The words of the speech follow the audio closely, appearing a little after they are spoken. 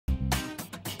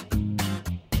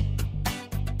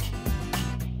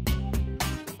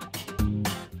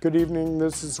Good evening,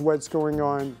 this is What's Going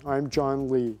On. I'm Jon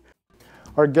Li.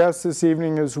 Our guest this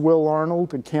evening is Will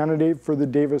Arnold, a candidate for the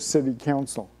Davis City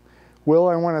Council. Will,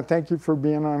 I want to thank you for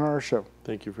being on our show.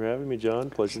 Thank you for having me, John.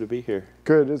 Pleasure to be here.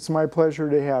 Good, it's my pleasure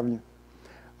to have you.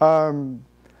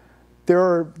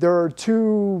 There are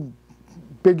two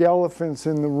big elephants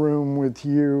in the room with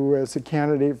you as a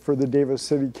candidate for the Davis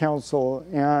City Council,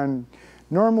 and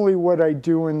normally what I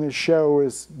do in the show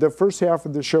is, the first half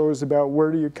of the show is about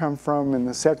where do you come from, and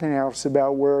the second half is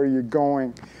about where are you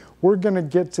going. We're going to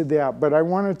get to that, but I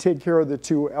want to take care of the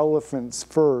two elephants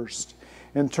first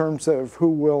in terms of who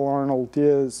Will Arnold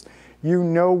is. You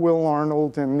know Will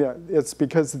Arnold, and it's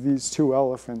because of these two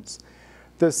elephants.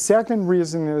 The second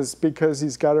reason is because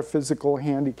he's got a physical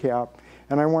handicap,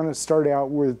 and I want to start out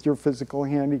with your physical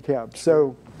handicap.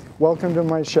 So, welcome to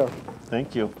my show.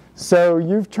 Thank you. So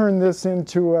you've turned this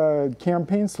into a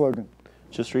campaign slogan.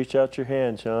 Just reach out your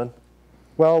hand, John.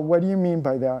 Well, what do you mean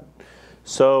by that?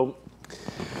 So,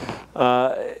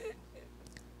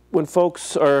 when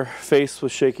folks are faced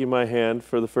with shaking my hand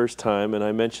for the first time, and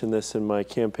I mentioned this in my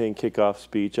campaign kickoff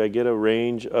speech, I get a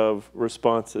range of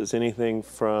responses, anything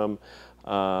from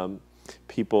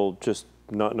people just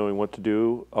not knowing what to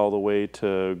do, all the way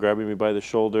to grabbing me by the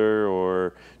shoulder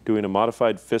or doing a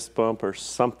modified fist bump or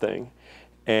something.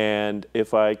 And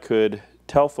if I could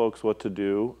tell folks what to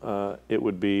do, it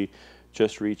would be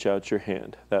just reach out your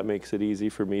hand. That makes it easy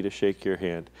for me to shake your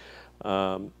hand.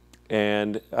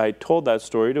 And I told that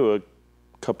story to a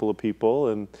couple of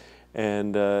people,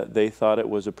 and they thought it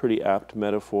was a pretty apt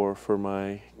metaphor for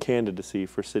my candidacy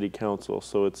for city council.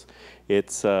 So it's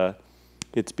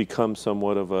become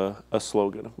somewhat of a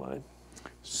slogan of mine.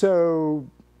 So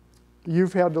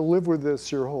you've had to live with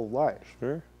this your whole life.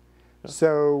 Sure. Yeah.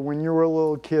 So when you were a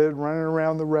little kid running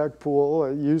around the rec pool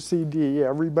at UCD,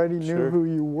 everybody knew who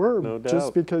you were, no doubt,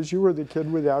 just because you were the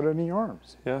kid without any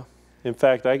arms. Yeah. In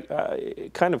fact,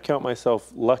 I kind of count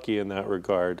myself lucky in that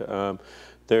regard.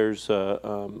 There's,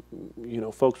 you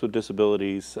know, folks with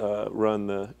disabilities run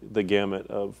the gamut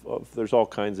of, there's all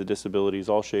kinds of disabilities,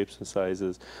 all shapes and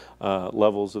sizes,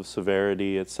 levels of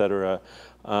severity, etc.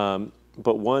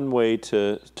 But one way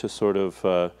to sort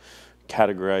of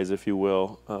categorize, if you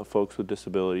will, folks with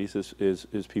disabilities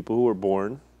is people who are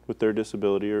born with their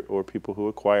disability or people who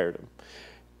acquired them.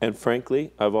 And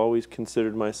frankly, I've always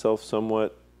considered myself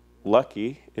somewhat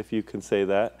lucky, if you can say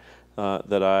that,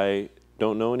 that I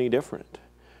don't know any different.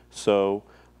 So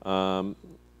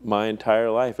my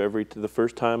entire life, the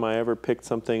first time I ever picked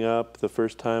something up, the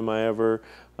first time I ever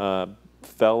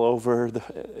fell over,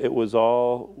 it was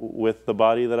all with the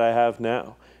body that I have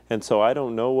now. And so I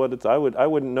don't know what I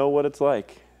wouldn't know what it's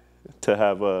like to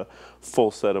have a full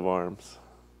set of arms.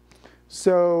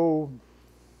 So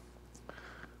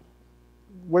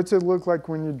what's it look like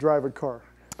when you drive a car?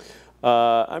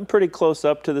 I'm pretty close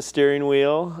up to the steering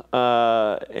wheel,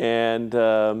 and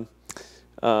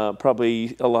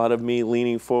probably a lot of me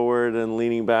leaning forward and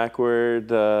leaning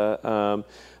backward.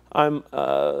 I'm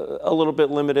a little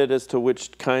bit limited as to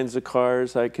which kinds of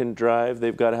cars I can drive.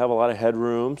 They've got to have a lot of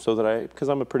headroom so that because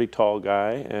I'm a pretty tall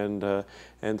guy,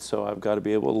 and so I've got to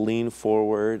be able to lean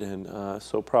forward, and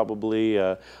so probably,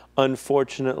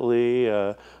 unfortunately,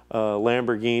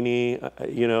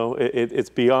 Lamborghini, you know, it's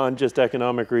beyond just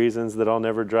economic reasons that I'll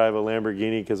never drive a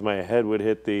Lamborghini because my head would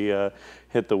hit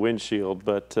the windshield.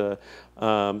 But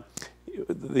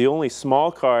the only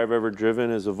small car I've ever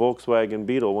driven is a Volkswagen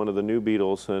Beetle, one of the new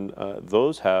Beetles, and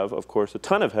those have, of course, a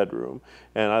ton of headroom.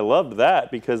 And I loved that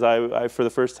because I for the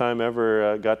first time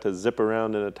ever, got to zip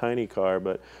around in a tiny car,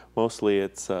 but mostly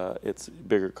it's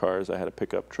bigger cars. I had a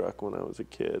pickup truck when I was a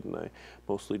kid, and I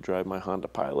mostly drive my Honda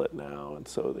Pilot now, and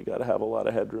so they got to have a lot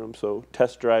of headroom. So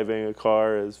test driving a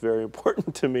car is very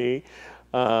important to me.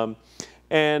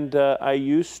 And I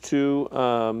used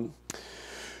to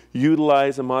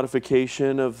utilize a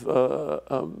modification of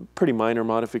a pretty minor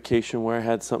modification where I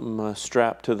had something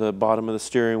strapped to the bottom of the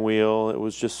steering wheel. It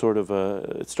was just sort of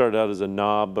it started out as a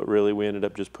knob, but really we ended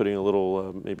up just putting a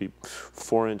little maybe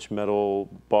 4-inch metal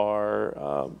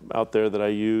bar out there that I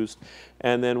used.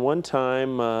 And then one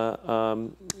time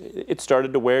it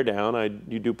started to wear down.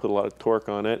 You do put a lot of torque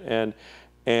on it,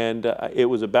 and it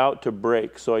was about to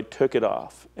break, so I took it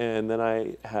off, and then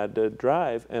I had to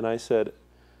drive, and I said,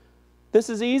 this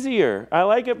is easier. I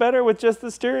like it better with just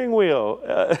the steering wheel.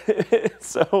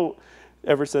 So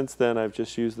ever since then, I've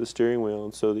just used the steering wheel.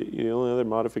 And so the only other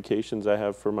modifications I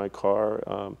have for my car,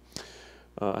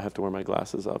 I have to wear my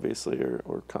glasses, obviously,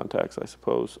 or contacts, I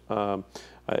suppose.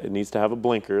 It needs to have a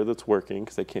blinker that's working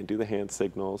because I can't do the hand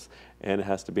signals, and it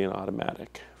has to be an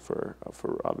automatic for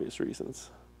obvious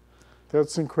reasons.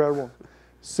 That's incredible.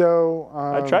 So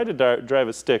I tried to drive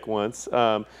a stick once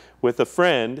with a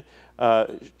friend.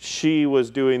 She was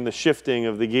doing the shifting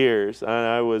of the gears,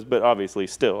 and but obviously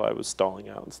still I was stalling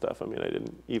out and stuff. I mean, I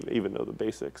didn't even know the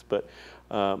basics, but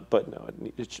no,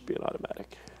 it should be an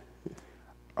automatic.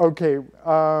 Okay,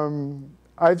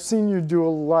 I've seen you do a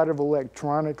lot of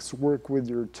electronics work with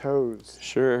your toes.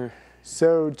 Sure.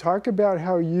 So talk about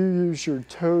how you use your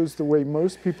toes the way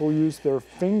most people use their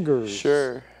fingers.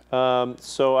 Sure.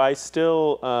 So I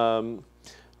still, I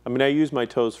mean, I use my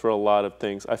toes for a lot of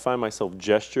things. I find myself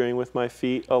gesturing with my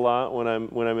feet a lot when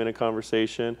I'm in a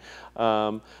conversation.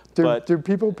 Do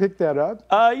people pick that up?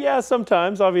 Yeah,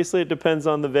 sometimes. Obviously, it depends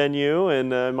on the venue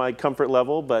and my comfort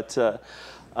level, but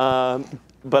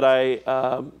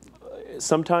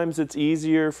sometimes it's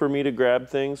easier for me to grab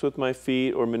things with my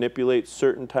feet or manipulate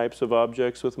certain types of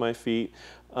objects with my feet.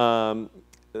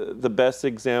 The best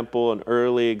example, an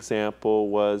early example,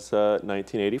 was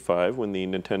 1985 when the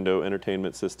Nintendo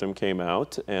Entertainment System came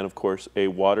out, and of course a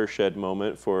watershed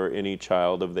moment for any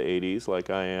child of the 80s like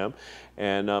I am.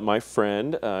 And my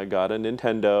friend got a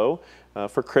Nintendo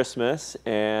for Christmas,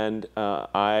 and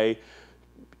I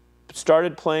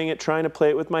started playing it, trying to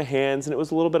play it with my hands, and it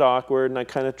was a little bit awkward, and I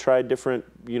kind of tried different,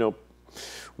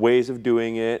 ways of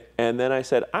doing it. And then I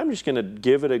said, I'm just going to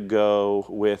give it a go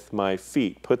with my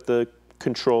feet. Put the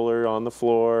controller on the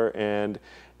floor and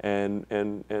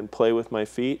play with my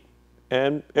feet,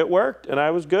 and it worked, and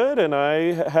I was good. And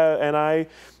I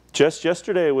just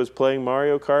yesterday was playing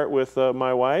Mario Kart with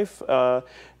my wife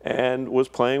and was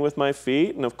playing with my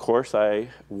feet, and of course I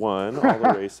won all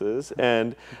the races.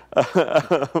 And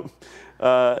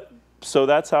so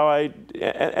that's how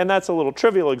and that's a little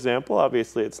trivial example.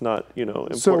 Obviously, it's not,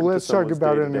 important. So let's to talk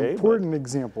about an day-to-day, important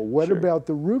example. What Sure. about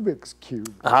the Rubik's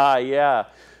Cube? Yeah.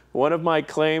 One of my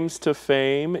claims to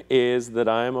fame is that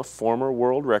I am a former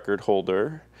world record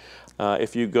holder.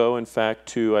 If you go, in fact,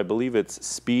 to, I believe it's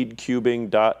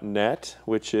speedcubing.net,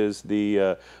 which is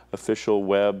the official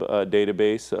web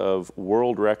database of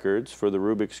world records for the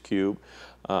Rubik's Cube,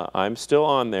 I'm still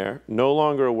on there. No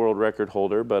longer a world record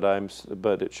holder, but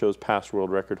it shows past world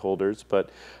record holders. But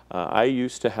I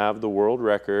used to have the world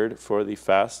record for the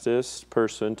fastest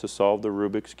person to solve the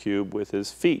Rubik's Cube with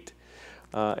his feet.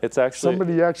 It's actually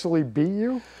Somebody actually beat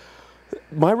you?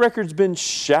 My record's been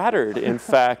shattered, in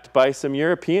fact, by some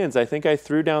Europeans. I think I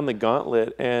threw down the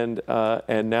gauntlet, and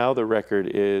now the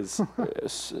record is.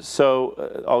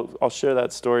 So I'll share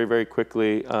that story very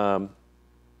quickly.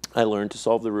 I learned to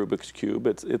solve the Rubik's Cube.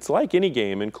 It's like any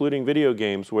game, including video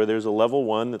games, where there's a level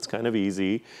 1 that's kind of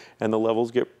easy, and the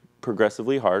levels get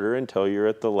progressively harder until you're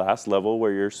at the last level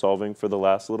where you're solving for the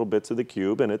last little bits of the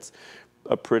cube, and it's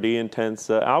a pretty intense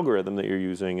algorithm that you're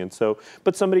using. And so,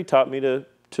 but somebody taught me to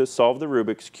solve the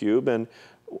Rubik's Cube, and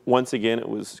once again, it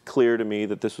was clear to me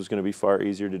that this was going to be far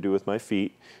easier to do with my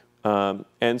feet.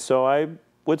 And so I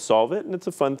would solve it, and it's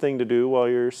a fun thing to do while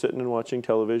you're sitting and watching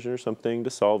television or something, to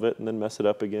solve it and then mess it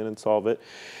up again and solve it.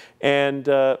 And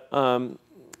I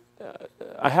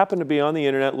happened to be on the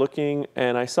internet looking,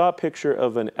 and I saw a picture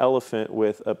of an elephant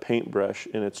with a paintbrush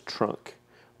in its trunk,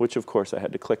 which of course I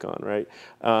had to click on, right?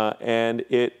 And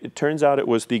it turns out it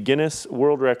was the Guinness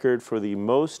World Record for the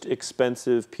most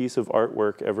expensive piece of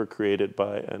artwork ever created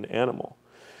by an animal.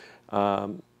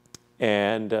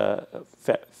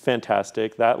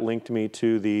 Fantastic. That linked me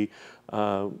to the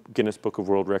Guinness Book of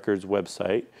World Records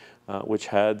website, which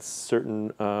had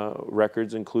certain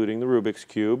records, including the Rubik's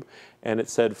Cube. And it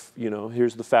said,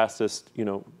 here's the fastest,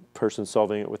 person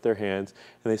solving it with their hands.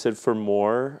 And they said, for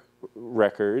more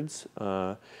records,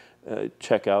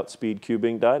 check out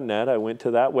speedcubing.net. I went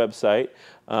to that website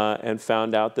and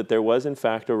found out that there was in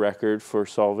fact a record for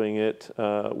solving it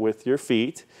with your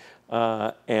feet,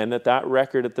 and that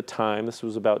record at the time, this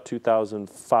was about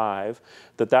 2005,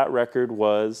 that record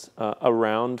was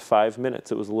around 5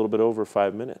 minutes. It was a little bit over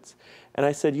 5 minutes. And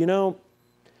I said,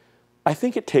 I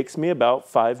think it takes me about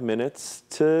 5 minutes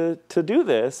to do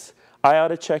this. I ought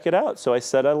to check it out. So I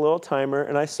set a little timer,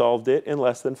 and I solved it in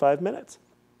less than 5 minutes.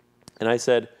 And I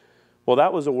said, well,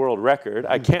 that was a world record.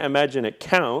 I can't imagine it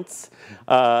counts.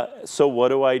 So what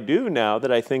do I do now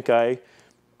that I think I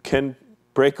can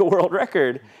break a world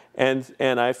record? And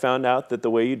I found out that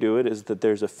the way you do it is that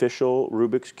there's official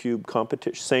Rubik's Cube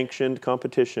sanctioned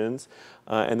competitions,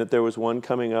 and that there was one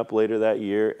coming up later that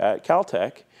year at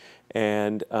Caltech.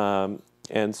 And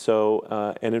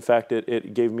in fact,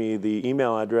 it gave me the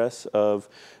email address of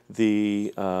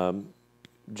the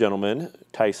gentleman,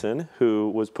 Tyson, who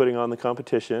was putting on the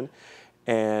competition.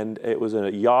 and it was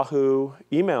a Yahoo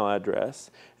email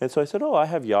address. And so I said, oh, I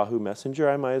have Yahoo Messenger.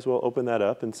 I might as well open that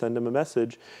up and send him a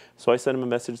message. So I sent him a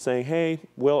message saying, hey,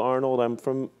 Will Arnold, I'm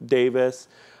from Davis.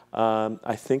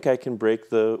 I think I can break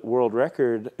the world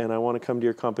record, and I want to come to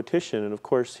your competition. And of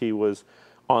course, he was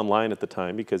online at the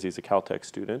time because he's a Caltech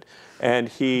student, and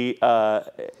he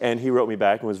wrote me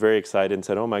back and was very excited and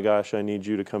said, oh my gosh, I need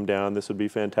you to come down. This would be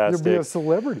fantastic. You'll be a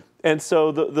celebrity. And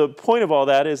so the point of all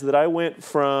that is that I went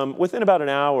from, within about an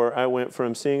hour, I went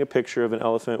from seeing a picture of an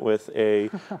elephant with a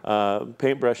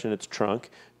paintbrush in its trunk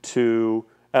to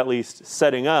at least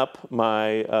setting up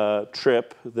my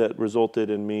trip that resulted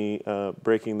in me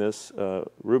breaking this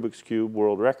Rubik's Cube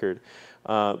world record.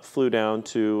 Flew down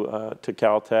to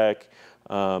Caltech.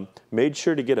 Made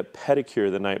sure to get a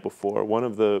pedicure the night before. One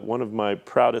of my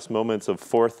proudest moments of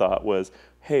forethought was,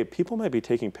 hey, people might be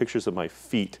taking pictures of my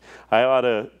feet. I ought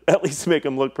to at least make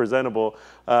them look presentable.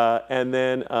 And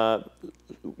then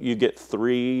you get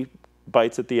 3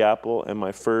 bites at the apple, and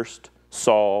my first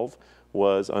solve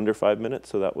was under 5 minutes,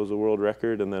 so that was a world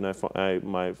record. And then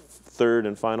my third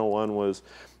and final one was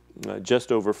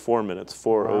just over 4 minutes.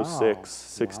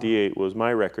 4:06:68 was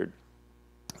my record.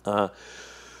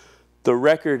 The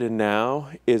record now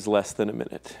is less than a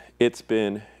minute. It's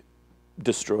been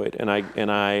destroyed, and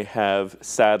I have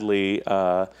sadly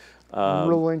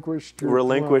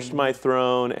relinquished my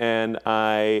throne, and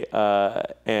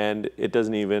and it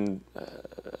doesn't even.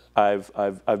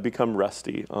 I've become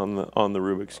rusty on the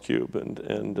Rubik's Cube,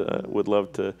 and would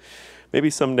love to, maybe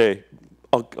someday,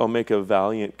 I'll make a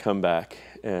valiant comeback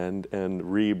and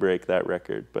re-break that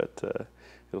record, but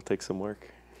it'll take some work.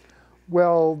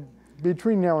 Well,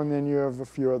 between now and then, you have a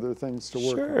few other things to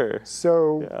work on.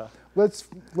 So yeah. let's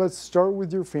start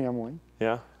with your family.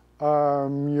 Yeah.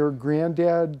 Your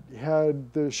granddad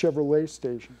had the Chevrolet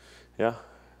station. Yeah.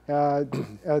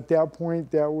 At that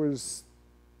point, that was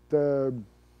the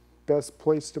best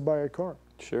place to buy a car.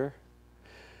 Sure.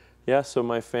 Yeah, so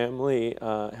my family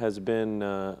has been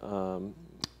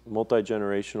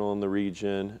multi-generational in the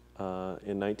region.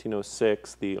 In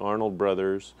 1906, the Arnold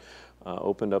brothers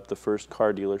opened up the first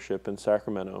car dealership in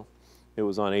Sacramento. It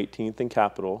was on 18th and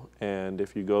Capitol, and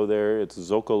if you go there, it's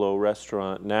Zocalo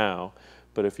Restaurant now,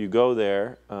 but if you go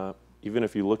there, even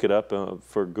if you look it up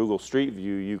for Google Street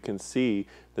View, you can see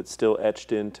that still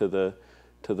etched into the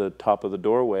top of the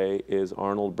doorway is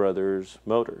Arnold Brothers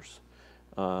Motors.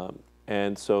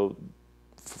 And so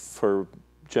for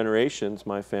generations,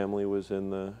 my family was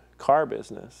in the car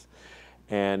business.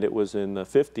 And it was in the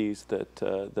 50s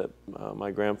that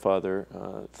my grandfather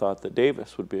thought that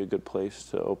Davis would be a good place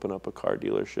to open up a car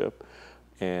dealership,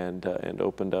 and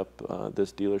opened up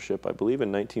this dealership. I believe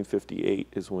in 1958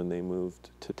 is when they moved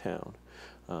to town.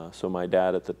 So my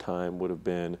dad at the time would have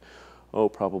been,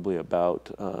 probably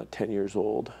about 10 years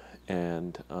old,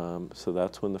 and so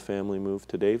that's when the family moved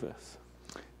to Davis.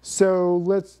 So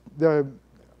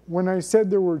when I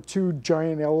said there were 2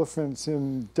 giant elephants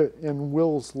in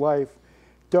Will's life,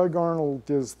 Doug Arnold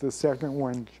is the second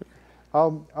one. Sure.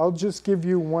 I'll just give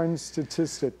you one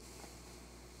statistic.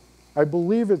 I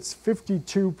believe it's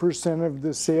 52% of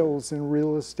the sales in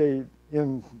real estate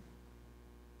in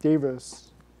Davis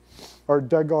are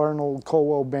Doug Arnold,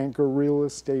 Coldwell Banker Real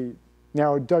Estate.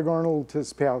 Now, Doug Arnold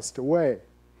has passed away,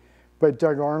 but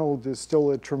Doug Arnold is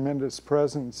still a tremendous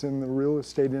presence in the real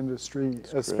estate industry,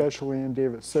 especially in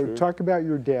Davis. So Sure. Talk about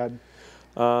your dad.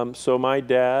 So my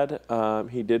dad,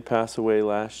 he did pass away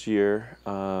last year,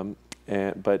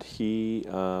 but he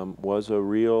was a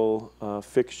real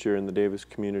fixture in the Davis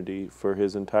community for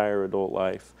his entire adult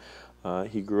life.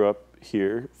 He grew up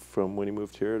here from when he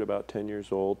moved here at about 10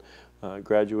 years old,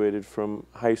 graduated from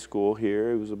high school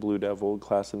here. He was a Blue Devil,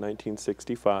 class of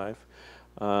 1965.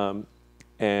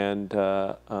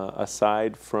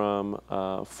 Aside from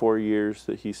 4 years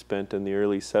that he spent in the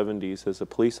early 70s as a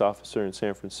police officer in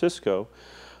San Francisco,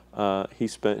 he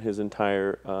spent his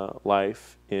entire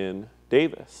life in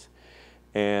Davis.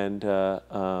 And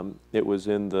it was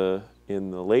in the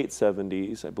late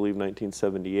 70s, I believe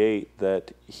 1978,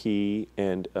 that he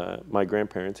and my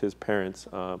grandparents, his parents,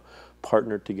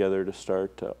 partnered together to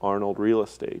start Arnold Real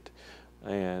Estate.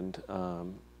 And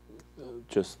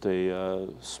just a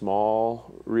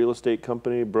small real estate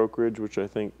company, brokerage, which I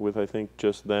think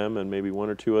just them and maybe 1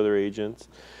 or 2 other agents.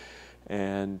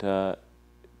 And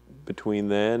between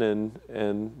then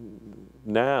and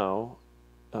now,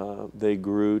 they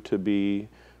grew to be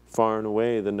far and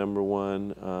away the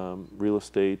 #1 real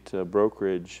estate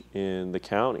brokerage in the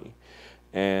county.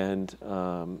 And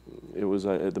it was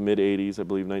at the mid-'80s, I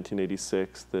believe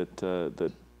 1986,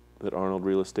 that Arnold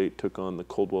Real Estate took on the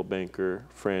Coldwell Banker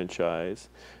franchise.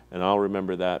 And I'll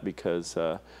remember that because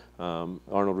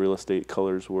Arnold Real Estate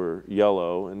colors were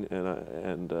yellow,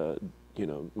 and you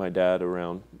know, my dad,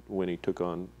 around when he took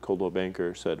on Coldwell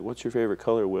Banker, said, "What's your favorite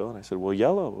color, Will?" And I said, "Well,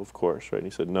 yellow, of course, right?" And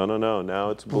he said, "No, no, no, now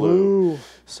it's blue."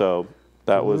 So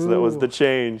that was the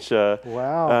change.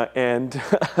 Wow. And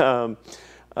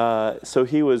so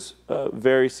he was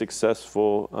very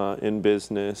successful in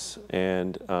business,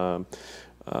 and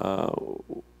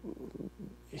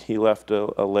he left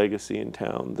a legacy in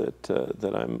town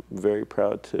that I'm very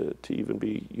proud to even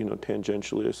be, you know,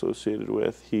 tangentially associated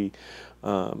with. He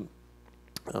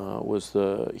was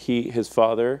his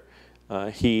father,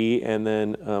 he and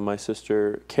then my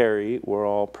sister Carrie were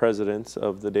all presidents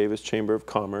of the Davis Chamber of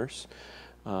Commerce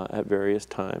at various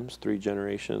times, 3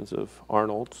 generations of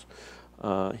Arnolds.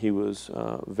 He was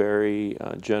very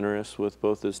generous with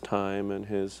both his time and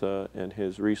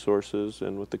his resources,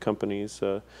 and with the company's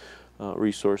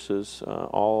resources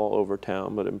all over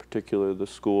town, but in particular the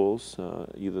schools,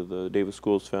 either the Davis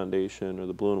Schools Foundation or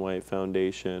the Blue and White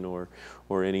Foundation, or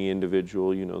any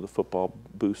individual, you know, the football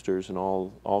boosters and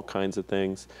all kinds of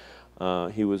things.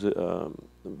 He was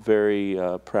very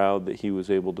proud that he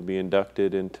was able to be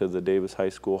inducted into the Davis High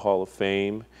School Hall of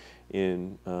Fame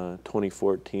in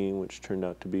 2014, which turned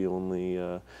out to be only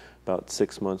about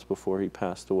 6 months before he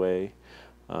passed away.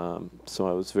 So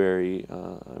I was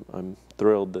I'm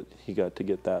thrilled that he got to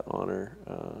get that honor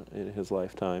in his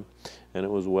lifetime, and it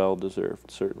was well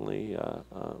deserved. Certainly,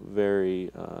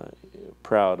 very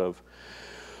proud of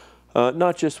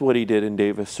not just what he did in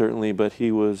Davis, certainly, but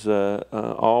he was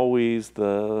always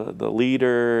the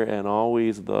leader, and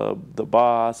always the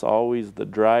boss, always the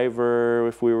driver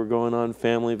if we were going on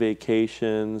family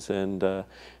vacations, and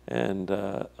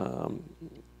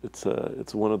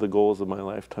it's one of the goals of my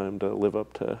lifetime to live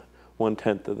up to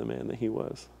 1/10 of the man that he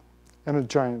was. And a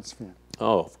Giants fan.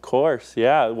 Oh, of course,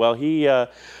 yeah. Well, he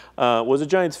was a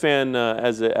Giants fan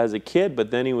as a kid,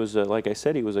 but then he was, like I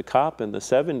said, he was a cop in the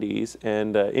 70s,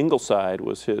 and Ingleside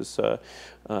was his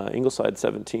Ingleside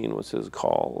 17 was his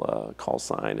call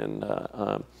sign, and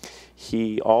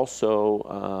he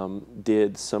also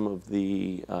did some of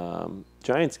the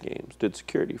Giants games, did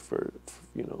security for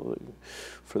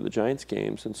the Giants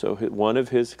games, and so one of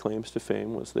his claims to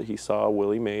fame was that he saw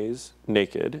Willie Mays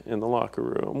naked in the locker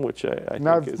room, which I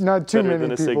think is not too better many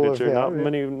than a people signature.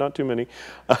 Not too many.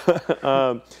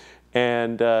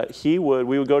 And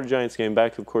we would go to Giants game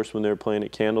back, of course, when they were playing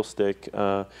at Candlestick,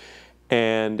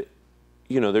 and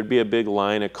you know, there'd be a big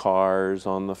line of cars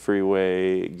on the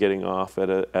freeway getting off at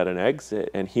an exit,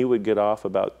 and he would get off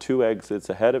about 2 exits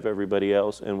ahead of everybody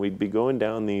else, and we'd be going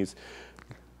down these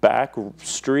back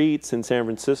streets in San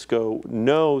Francisco,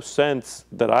 no sense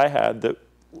that I had that,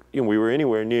 you know, we were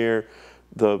anywhere near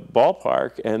the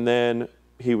ballpark, and then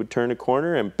he would turn a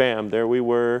corner and bam, there we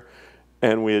were,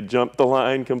 and we had jumped the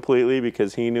line completely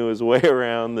because he knew his way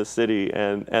around the city,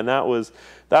 and that was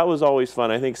always fun.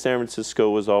 I think San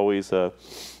Francisco was always a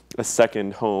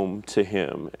second home to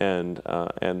him, and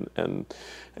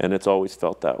it's always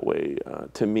felt that way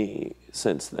to me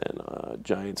since then.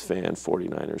 Giants fan,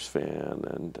 49ers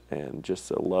fan, and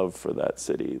just a love for that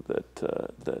city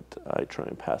that I try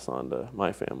and pass on to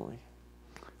my family.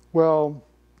 Well,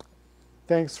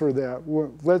 thanks for that.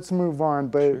 Let's move on,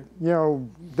 but Sure. you know,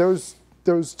 those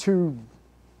 2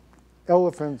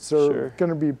 elephants are Sure. going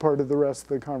to be part of the rest of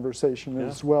the conversation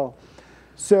as well.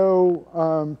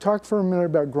 So talk for a minute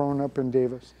about growing up in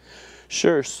Davis.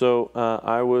 Sure. So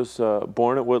I was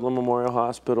born at Woodland Memorial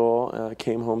Hospital,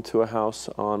 came home to a house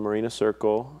on Marina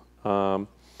Circle,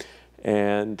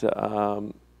 and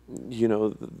you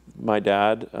know, my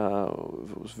dad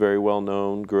was very well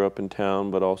known, grew up in town,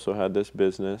 but also had this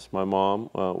business. My mom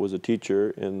was a teacher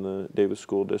in the Davis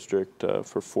School District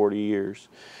for 40 years.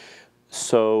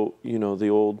 So, you know, the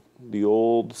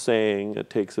old saying, it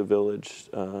takes a village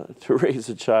to raise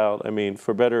a child. I mean,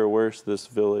 for better or worse, this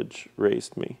village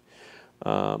raised me.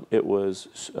 It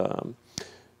was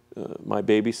my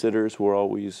babysitters were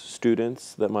always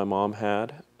students that my mom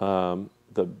had.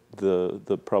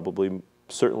 The probably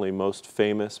certainly most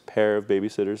famous pair of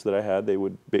babysitters that I had, they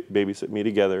would babysit me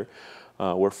together,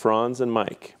 were Franz and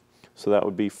Mike. So that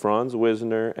would be Franz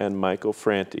Wisner and Michael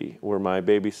Franti were my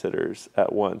babysitters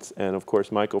at once. And of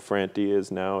course, Michael Franti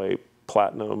is now a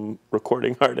platinum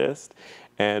recording artist,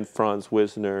 and Franz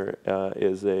Wisner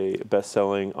is a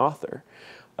best-selling author.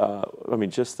 I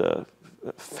mean,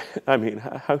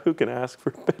 who can ask for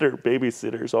better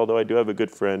babysitters? Although I do have a good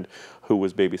friend who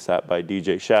was babysat by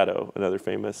DJ Shadow, another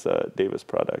famous Davis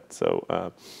product.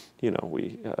 So, you know,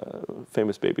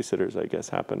 famous babysitters, I guess,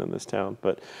 happen in this town.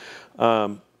 But,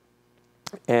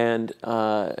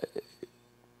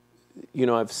 you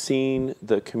know, I've seen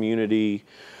the community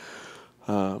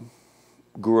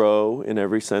grow in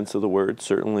every sense of the word.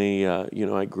 Certainly, you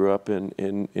know, I grew up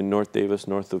in North Davis,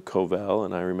 north of Covell,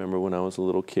 and I remember when I was a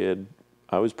little kid,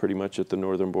 I was pretty much at the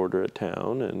northern border of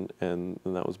town, and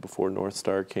that was before North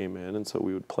Star came in, and so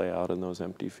we would play out in those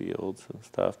empty fields and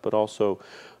stuff, but also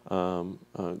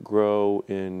grow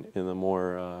in the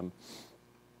more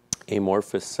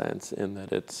amorphous sense, in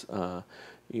that it's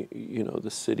you know,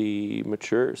 the city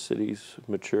matures, cities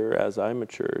mature as I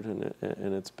matured,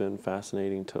 and it's been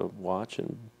fascinating to watch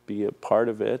and be a part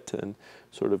of it and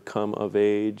sort of come of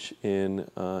age in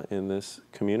this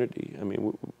community. I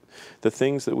mean, the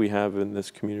things that we have in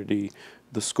this community,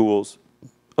 the schools,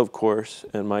 of course,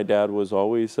 and my dad was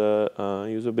always he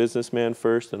was a businessman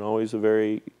first and always a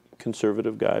very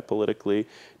conservative guy politically,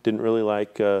 didn't really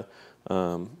like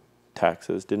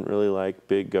taxes, didn't really like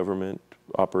big government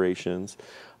operations,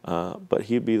 but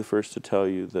he'd be the first to tell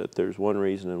you that there's one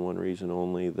reason and one reason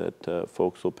only that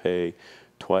folks will pay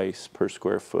twice per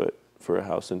square foot for a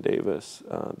house in Davis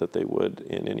that they would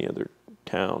in any other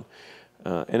town,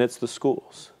 and it's the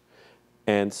schools.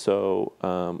 And so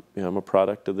you know, I'm a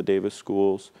product of the Davis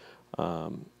schools. I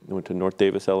went to North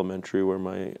Davis Elementary, where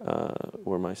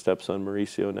my stepson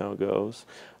Mauricio now goes.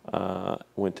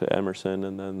 Went to Emerson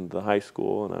and then the high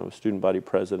school, and I was student body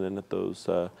president at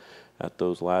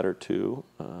those latter two.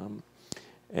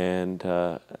 And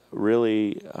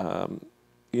really,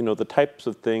 you know, the types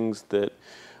of things that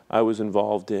I was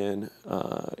involved in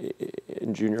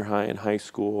junior high and high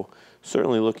school,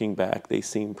 certainly looking back, they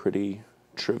seem pretty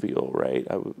trivial, right?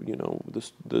 You know,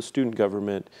 the student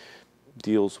government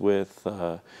deals with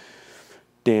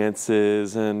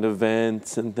dances and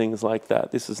events and things like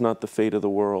that. This is not the fate of the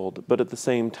world, but at the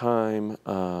same time,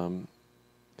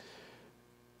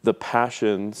 the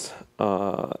passions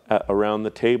around the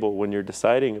table when you're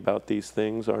deciding about these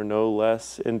things are no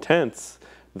less intense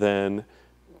than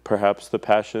perhaps the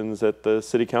passions at the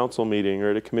city council meeting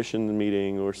or at a commission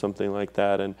meeting or something like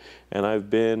that. And I've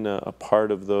been a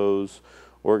part of those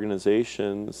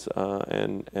organizations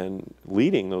and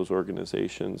leading those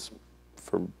organizations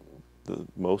for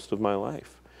most of my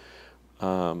life.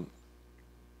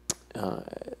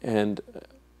 And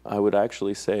I would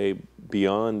actually say,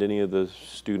 beyond any of the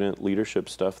student leadership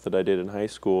stuff that I did in high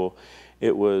school,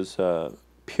 it was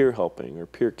peer helping or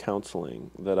peer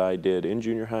counseling that I did in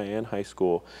junior high and high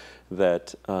school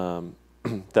that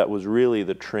that was really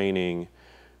the training,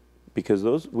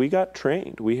 because we got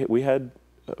trained. We had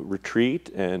retreat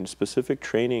and specific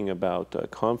training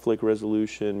about conflict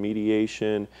resolution,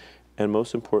 mediation, and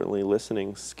most importantly,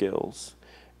 listening skills.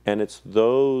 And it's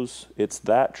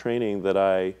that training that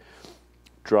I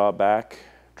draw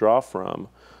from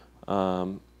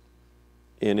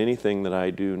in anything that I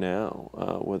do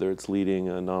now, whether it's leading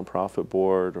a nonprofit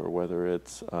board or whether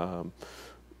it's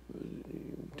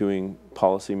doing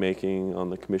policy making on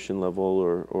the commission level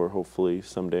or hopefully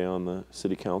someday on the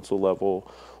city council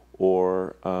level,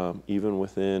 or even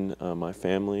within my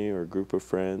family or group of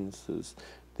friends, is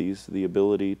the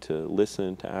ability to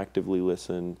listen, to actively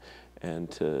listen, and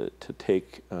to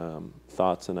take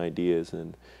thoughts and ideas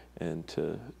and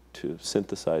to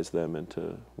synthesize them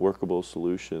into workable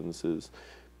solutions.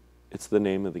 It's the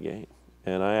name of the game.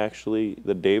 And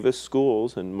the Davis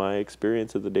schools and my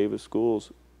experience at the Davis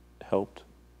schools helped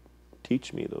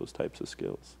teach me those types of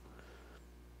skills.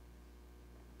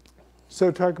 So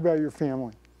talk about your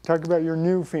family. Talk about your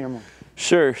new family.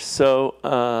 Sure. So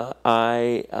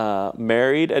I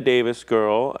married a Davis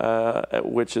girl,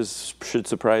 which should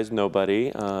surprise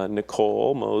nobody.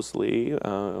 Nicole Mosley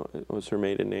was her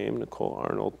maiden name. Nicole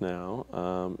Arnold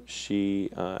now.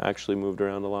 She actually moved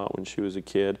around a lot when she was a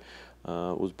kid.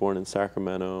 Was born in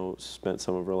Sacramento. Spent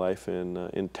some of her life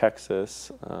in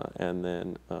Texas, and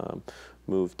then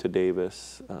moved to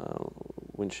Davis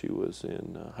when she was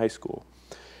in high school.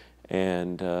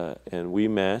 And we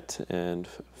met and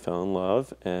fell in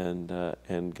love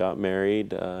and got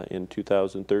married in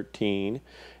 2013,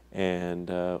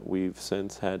 and we've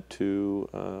since had two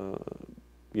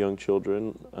young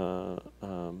children.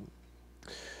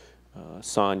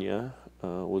 Sonia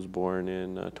was born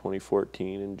in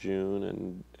 2014 in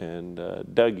June, and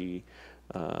Dougie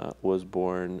was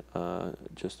born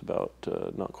just about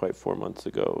not quite 4 months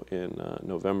ago in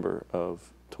November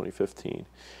of 2015.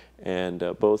 And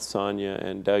both Sonia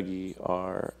and Dougie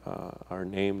are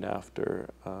named after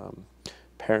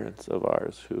parents of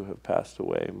ours who have passed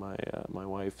away. My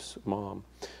wife's mom,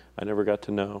 I never got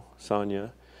to know.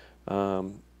 Sonia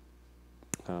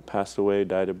passed away,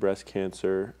 died of breast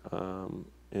cancer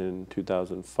in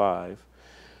 2005,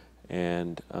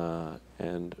 and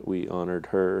we honored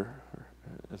her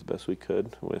as best we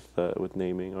could with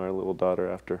naming our little daughter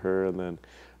after her, and then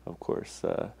of course,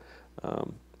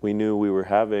 we knew we were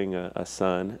having a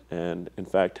son, and in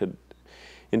fact had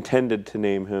intended to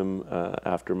name him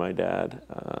after my dad,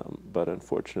 but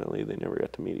unfortunately they never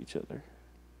got to meet each other.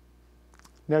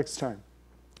 Next time.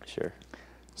 Sure.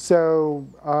 So,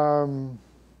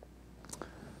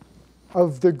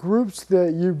 of the groups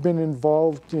that you've been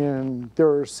involved in, there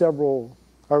are several.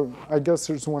 Oh, I guess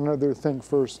there's one other thing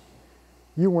first.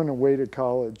 You went away to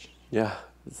college. Yeah,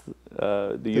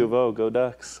 the U of O, go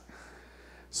Ducks.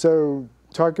 So,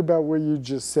 talk about what you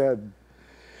just said.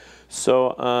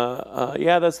 So,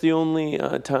 yeah, that's the only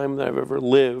time that I've ever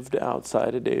lived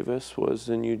outside of Davis, was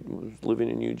living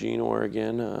in Eugene,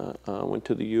 Oregon. Went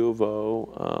to the U of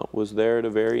O, was there at a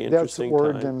very interesting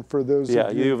time. That's Oregon for those of you.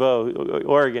 Yeah, U of O,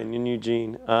 Oregon in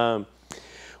Eugene.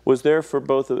 Was there for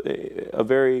both a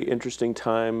very interesting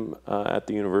time at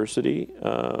the university,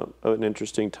 an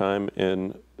interesting time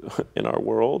in our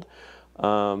world.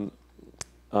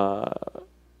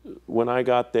 When I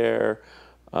got there,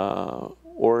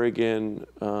 Oregon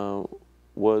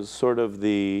was sort of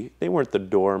they weren't the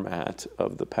doormat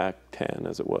of the Pac-10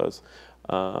 as it was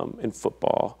in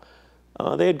football.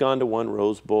 They had gone to one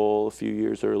Rose Bowl a few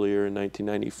years earlier in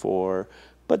 1994,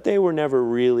 but they were never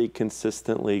really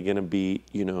consistently going to beat,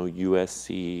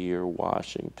 USC or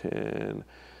Washington.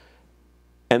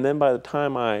 And then by the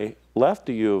time I left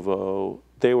the U of O,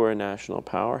 they were a national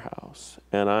powerhouse.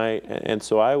 And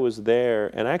so I was there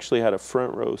and actually had a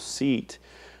front row seat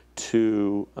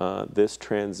to this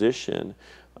transition.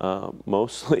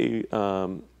 Mostly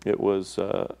it was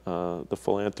the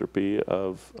philanthropy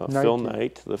of Phil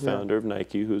Knight, the founder of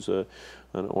Nike, who's an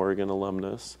Oregon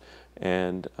alumnus.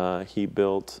 And he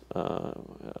built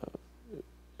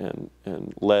and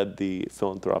led the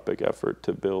philanthropic effort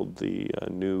to build the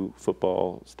new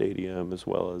football stadium, as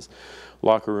well as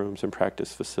locker rooms and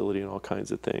practice facility and all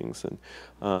kinds of things. And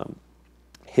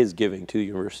his giving to the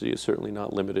university is certainly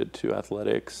not limited to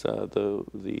athletics. The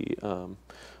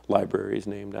library is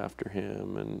named after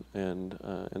him,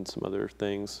 and some other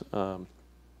things.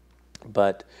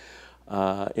 But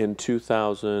in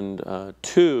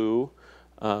 2002,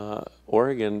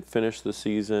 Oregon finished the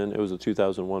season. It was a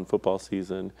 2001 football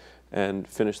season, and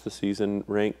finished the season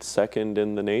ranked second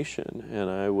in the nation. And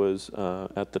I was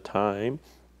at the time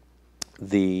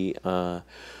the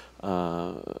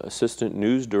assistant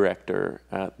news director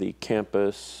at the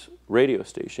campus radio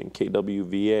station,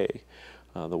 KWVA,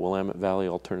 the Willamette Valley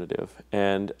Alternative.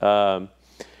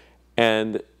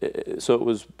 And so it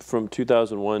was from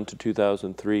 2001 to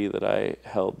 2003 that I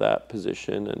held that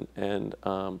position, and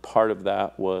part of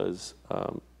that was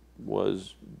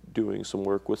doing some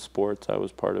work with sports. I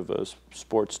was part of a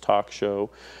sports talk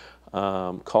show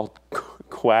called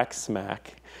Quack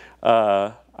Smack.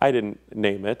 I didn't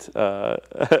name it,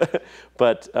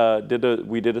 but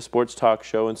we did a sports talk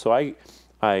show, and so I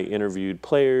interviewed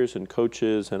players and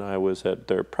coaches, and I was at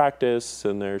their practice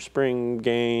and their spring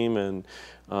game, and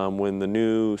when the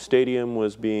new stadium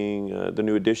was the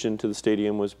new addition to the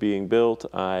stadium was being built,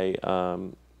 I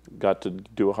got to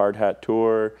do a hard hat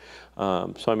tour.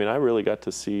 So I mean, I really got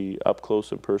to see up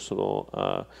close and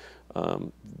personal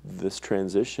this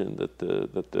transition that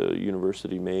the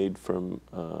university made from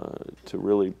to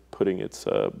really putting its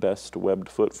best webbed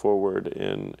foot forward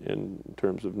in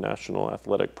terms of national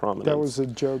athletic prominence. That was a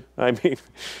joke. I mean,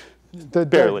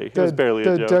 barely. It was barely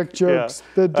a joke. The duck jokes.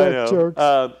 Yeah, the duck jokes.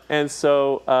 And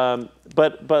so,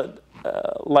 but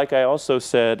like I also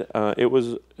said, it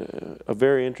was a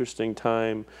very interesting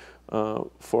time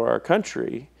for our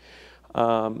country.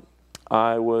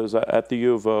 I was at the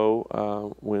U of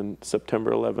O when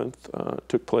September 11th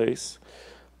took place,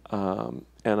 and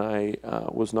I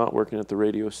was not working at the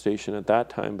radio station at that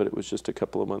time, but it was just a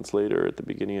couple of months later, at the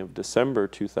beginning of December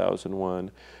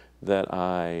 2001, that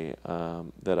I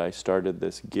started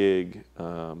this gig,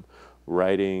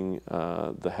 writing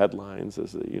the headlines,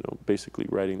 basically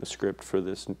writing the script for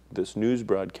this news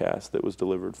broadcast that was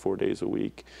delivered 4 days a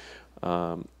week.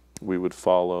 We would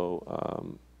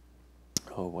follow.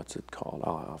 What's it called?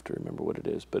 I'll have to remember what it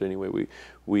is. But anyway,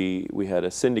 we had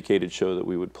a syndicated show that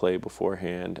we would play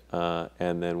beforehand,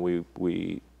 and then we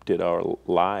did our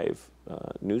live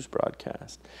news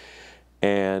broadcast.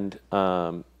 And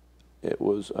it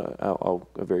was I'll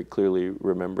very clearly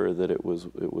remember that it was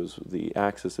the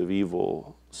Axis of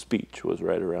Evil speech was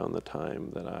right around the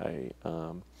time that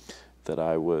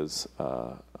I was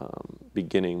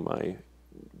beginning my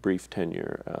brief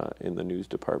tenure in the news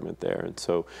department there. And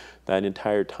so that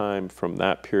entire time, from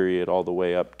that period all the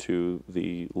way up to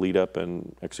the lead up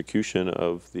and execution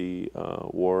of the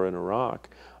war in Iraq,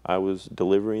 I was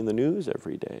delivering the news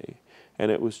every day. And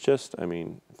it was just, I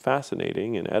mean,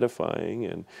 fascinating and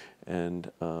edifying and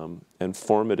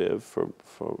formative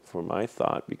for my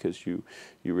thought, because you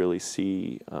really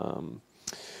see,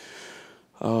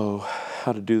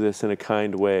 how to do this in a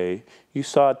kind way. You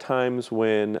saw times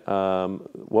when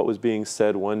what was being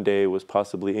said one day was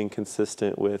possibly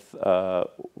inconsistent with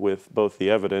both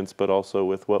the evidence, but also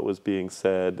with what was being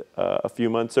said a few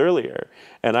months earlier.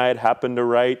 And I had happened to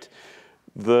write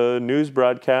the news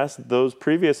broadcast those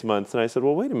previous months, and I said,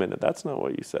 well, wait a minute, that's not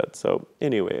what you said. So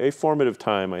anyway, a formative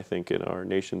time, I think, in our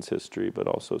nation's history, but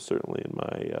also certainly in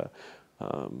my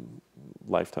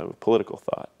lifetime of political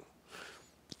thought.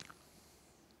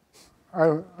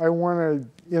 I want to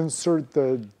insert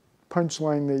the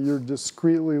punchline that you're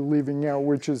discreetly leaving out,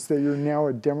 which is that you're now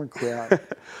a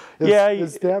Democrat.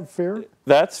 Is that fair?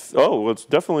 That's, well, it's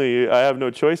definitely, I have no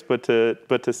choice but to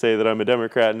say that I'm a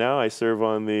Democrat now. I serve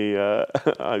on the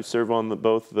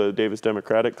both the Davis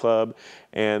Democratic Club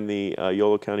and the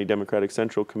Yolo County Democratic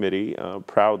Central Committee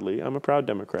proudly. I'm a proud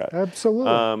Democrat.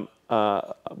 Absolutely.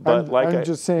 But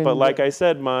like I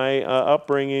said, my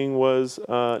upbringing was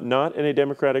not in a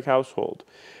Democratic household.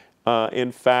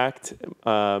 In fact,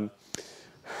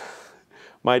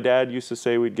 my dad used to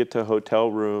say we'd get to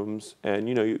hotel rooms, and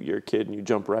you know, you're a kid and you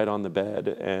jump right on the bed,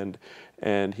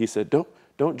 and he said,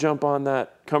 don't jump on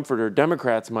that comforter.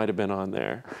 Democrats might have been on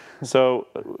there. So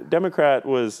Democrat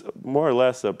was more or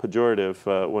less a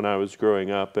pejorative when I was growing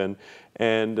up, and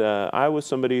I was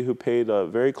somebody who paid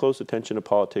very close attention to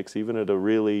politics, even at a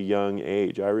really young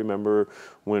age. I remember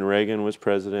when Reagan was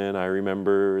president. I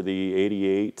remember the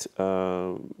 '88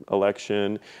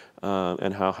 election,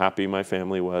 and how happy my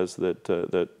family was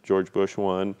that George Bush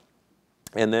won.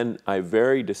 And then I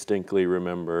very distinctly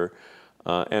remember,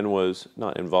 and was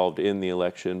not involved in the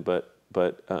election, but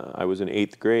I was in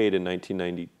 8th grade in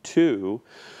 1992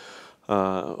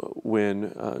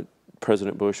 when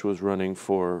President Bush was running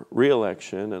for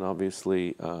re-election, and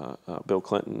obviously Bill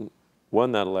Clinton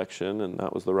won that election, and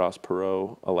that was the Ross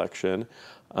Perot election.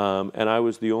 And I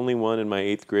was the only one in my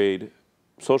 8th grade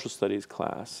social studies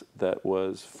class that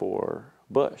was for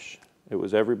Bush. It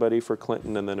was everybody for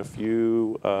Clinton, and then a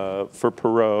few for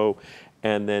Perot,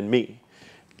 and then me.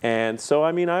 And so,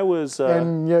 I mean, I was...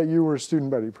 and yet you were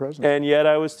student body president. And yet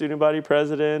I was student body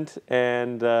president,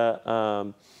 and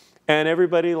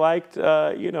everybody liked,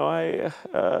 you know, I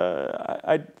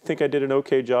think I did an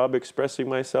okay job expressing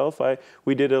myself.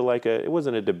 We did it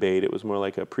wasn't a debate, it was more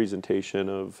like a presentation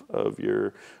of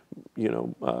your, you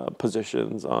know,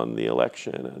 positions on the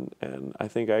election. And I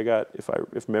think I got,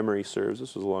 if memory serves,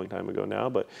 this was a long time ago now,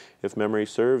 but if memory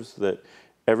serves, that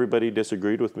everybody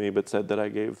disagreed with me, but said that I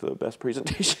gave the best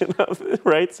presentation of it,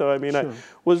 right? So, I mean, sure.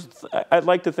 I'd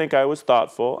like to think I was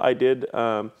thoughtful. I did,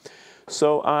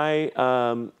 so I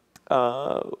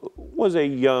was a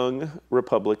young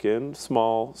Republican,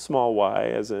 small y,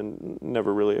 as in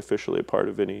never really officially a part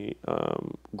of any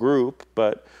group,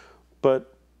 but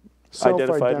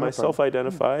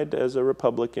self-identified as a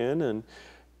Republican,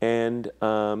 and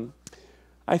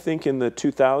I think in the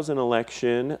 2000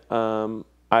 election,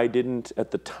 I didn't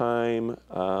at the time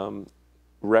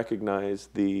recognize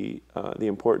the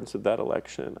importance of that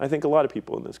election. I think a lot of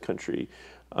people in this country,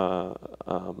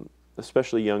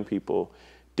 especially young people,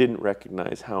 didn't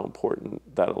recognize how important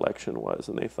that election was,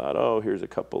 and they thought, oh, here's a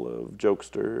couple of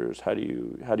jokesters. How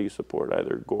do you support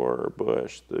either Gore or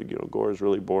Bush? You know, Gore is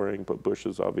really boring, but Bush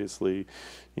is obviously,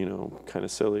 you know, kind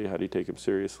of silly. How do you take him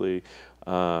seriously?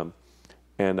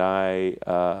 And I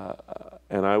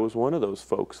was one of those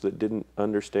folks that didn't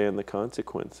understand the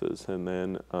consequences. And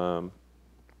then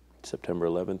September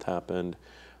 11th happened,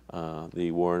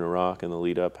 the war in Iraq and the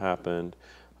lead up happened,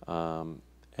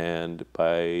 and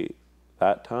by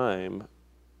that time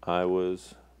I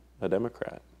was a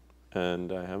Democrat,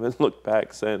 and I haven't looked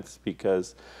back since,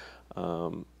 because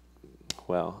well,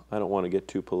 I don't want to get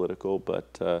too political,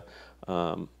 but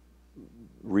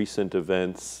recent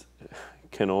events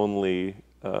can only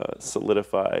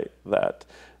solidify that.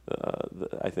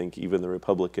 I think even the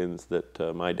Republicans that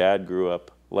my dad grew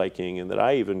up liking, and that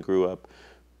I even grew up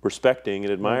respecting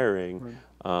and admiring,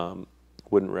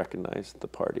 wouldn't recognize the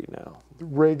party now.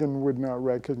 Reagan would not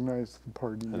recognize the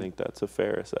party. I think that's a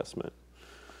fair assessment.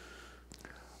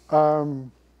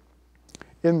 In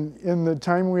the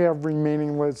time we have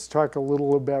remaining, let's talk a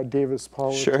little about Davis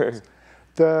politics. Sure.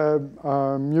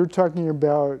 You're talking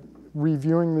about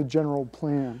reviewing the general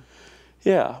plan.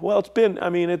 Yeah, well, it's been, I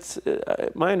mean, it's,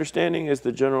 my understanding is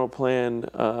the general plan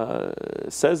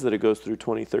says that it goes through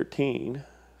 2013,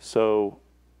 so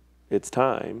it's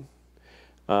time.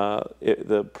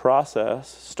 The process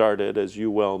started, as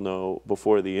you well know,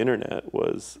 before the internet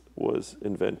was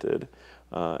invented.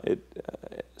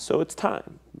 So it's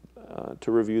time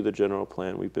to review the general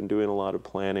plan. We've been doing a lot of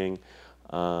planning,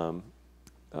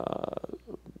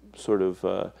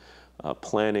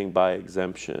 planning by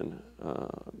exemption,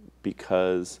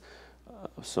 because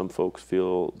some folks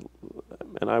feel,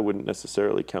 and I wouldn't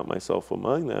necessarily count myself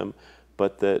among them,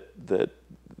 but that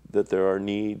there are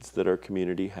needs that our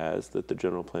community has that the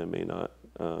general plan may not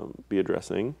be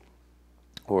addressing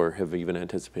or have even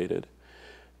anticipated.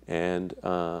 And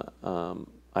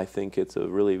I think it's a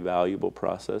really valuable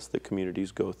process that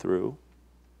communities go through.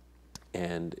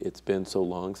 And it's been so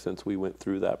long since we went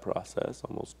through that process,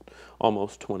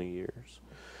 almost 20 years,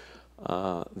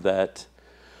 that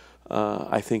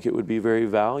I think it would be very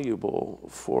valuable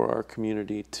for our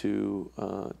community to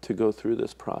go through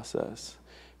this process.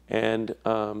 And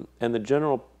the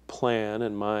general plan,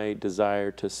 and my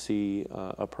desire to see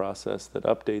a process that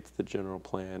updates the general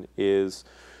plan, is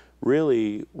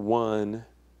really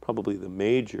probably the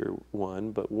major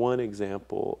one, but one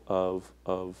example of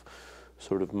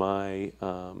sort of my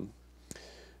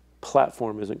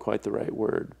platform isn't quite the right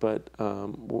word, but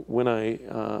when I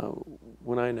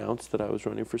announced that I was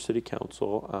running for city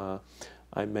council,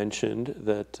 I mentioned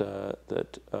that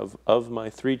of my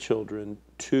 3 children,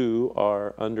 2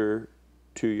 are under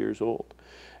 2 years old,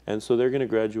 and so they're going to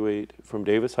graduate from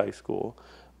Davis High School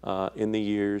in the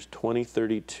years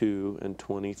 2032 and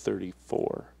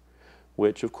 2034,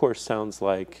 which of course sounds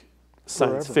like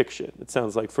science fiction. It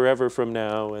sounds like forever from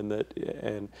now,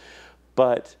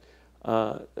 but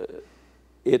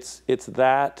it's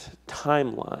that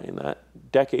timeline, that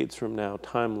decades from now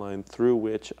timeline, through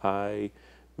which I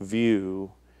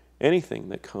view anything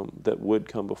that would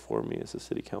come before me as a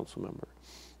city council member.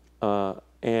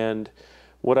 And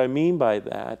what I mean by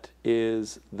that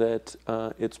is that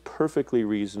it's perfectly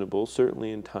reasonable,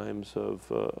 certainly in times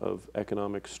of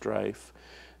economic strife,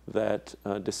 that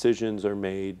decisions are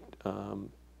made,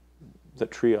 that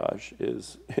triage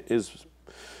is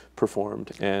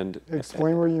performed. And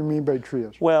explain what you mean by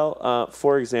triage. Well,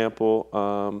 for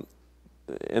example,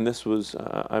 and this was,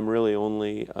 I'm really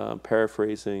only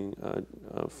paraphrasing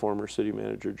former city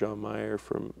manager John Meyer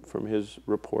from his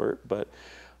report, but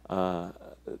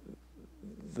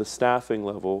the staffing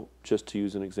level, just to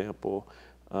use an example,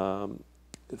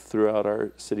 throughout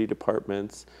our city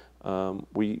departments,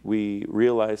 we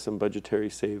realized some budgetary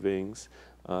savings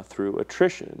through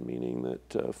attrition, meaning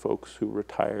that folks who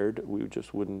retired, we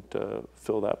just wouldn't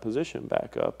fill that position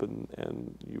back up,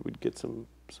 and you would get some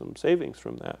savings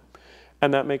from that.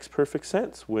 And that makes perfect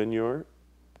sense when you're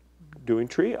doing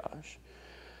triage.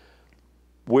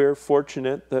 We're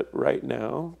fortunate that right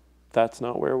now, that's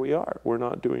not where we are. We're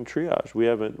not doing triage. We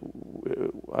haven't,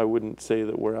 I wouldn't say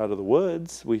that we're out of the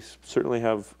woods. We certainly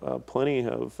have plenty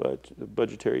of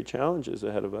budgetary challenges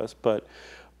ahead of us, but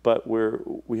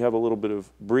we have a little bit of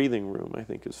breathing room, I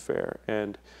think is fair.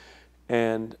 And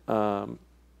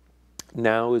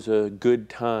now is a good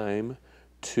time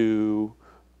to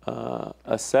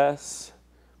assess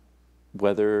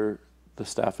whether the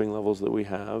staffing levels that we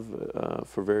have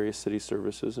for various city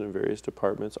services and various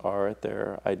departments are at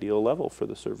their ideal level for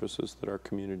the services that our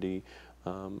community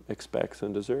expects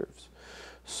and deserves.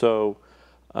 So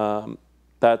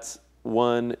that's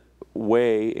one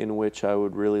way in which I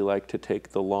would really like to take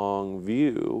the long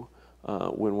view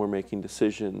when we're making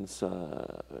decisions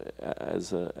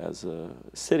as a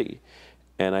city.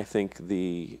 And I think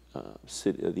the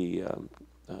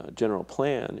general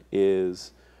plan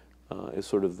is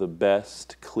sort of the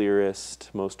best, clearest,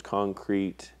 most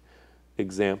concrete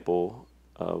example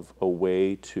of a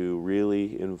way to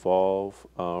really involve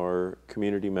our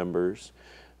community members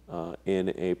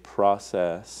in a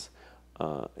process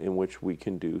in which we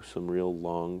can do some real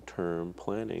long-term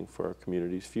planning for our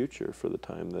community's future, for the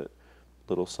time that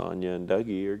little Sonia and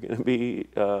Dougie are going to be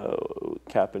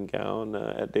cap and gown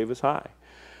at Davis High.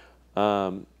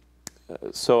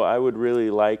 So I would really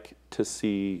like to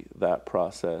see that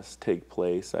process take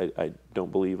place. I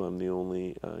don't believe I'm the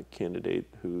only candidate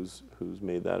who's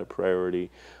made that a priority,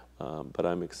 but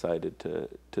I'm excited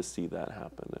to see that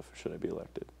happen should I be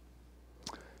elected.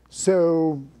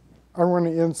 So I want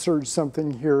to insert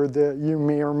something here that you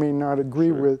may or may not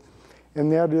agree with,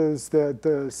 and that is that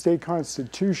the state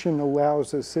constitution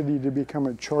allows a city to become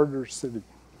a charter city.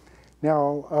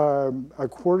 Now, a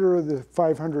quarter of the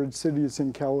 500 cities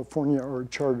in California are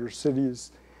charter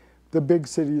cities. The big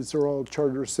cities are all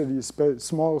charter cities, but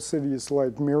small cities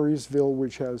like Marysville,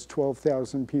 which has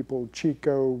 12,000 people,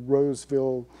 Chico,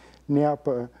 Roseville,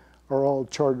 Napa, are all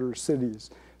charter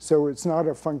cities. So it's not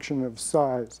a function of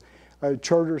size. a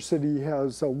charter city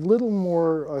has a little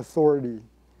more authority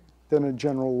than a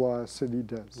general law city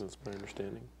does. That's my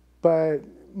understanding. But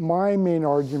my main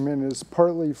argument is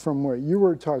partly from what you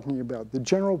were talking about. The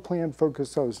general plan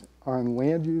focuses on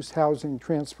land use, housing,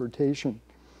 transportation.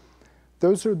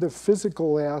 Those are the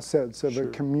physical assets of a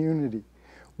community.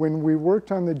 When we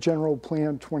worked on the general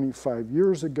plan 25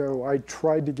 years ago, I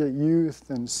tried to get youth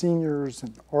and seniors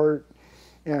and art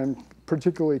and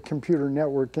particularly computer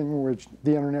networking, which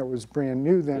the internet was brand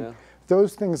new then. Yeah.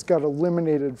 Those things got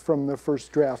eliminated from the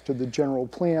first draft of the general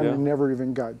plan and never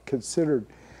even got considered.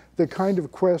 The kind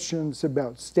of questions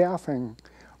about staffing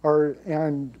are,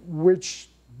 and which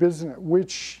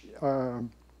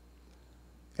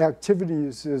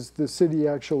activities is the city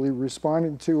actually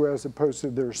responding to, as opposed to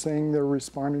they're saying they're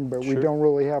responding, but we don't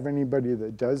really have anybody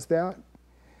that does that.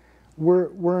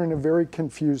 We're in a very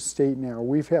confused state now.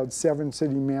 We've had 7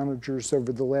 city managers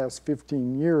over the last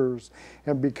 15 years,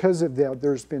 and because of that,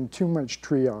 there's been too much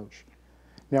triage.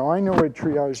 Now, I know what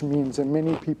triage means, and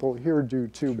many people here do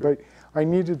too, but I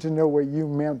needed to know what you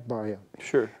meant by it.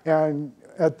 Sure. And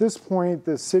at this point,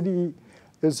 the city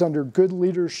is under good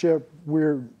leadership.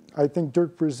 I think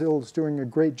Dirk Brazil is doing a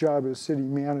great job as city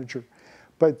manager,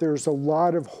 but there's a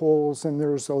lot of holes and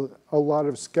there's a lot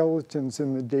of skeletons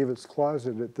in the Davis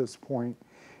closet at this point,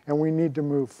 and we need to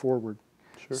move forward.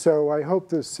 Sure. So I hope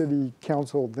the city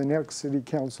council, the next city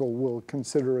council, will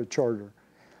consider a charter.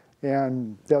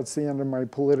 And that's the end of my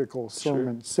political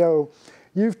sermon. Sure. So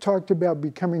you've talked about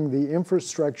becoming the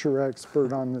infrastructure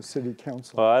expert on the city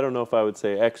council. Well, I don't know if I would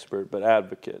say expert, but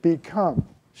advocate. Become.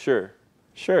 Sure.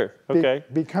 Sure. Okay.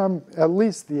 Become at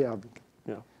least the advocate.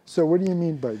 Yeah. So what do you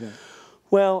mean by that?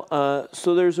 Well,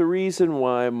 so there's a reason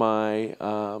why my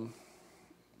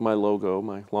my logo,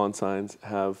 my lawn signs,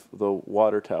 have the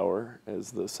water tower as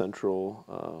the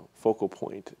central focal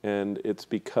point, and it's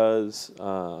because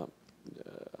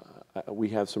we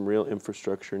have some real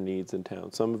infrastructure needs in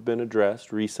town. Some have been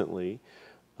addressed recently.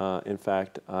 In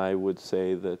fact, I would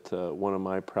say that one of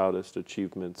my proudest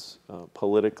achievements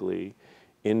politically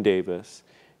in Davis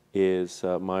is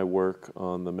my work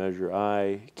on the Measure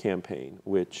I campaign,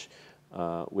 which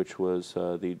was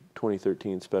the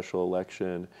 2013 special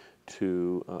election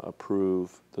to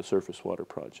approve the surface water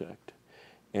project.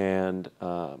 And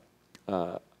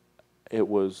it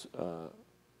was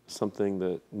something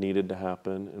that needed to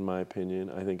happen, in my opinion.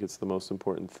 I think it's the most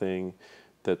important thing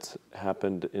that's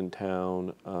happened in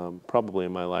town, probably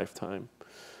in my lifetime.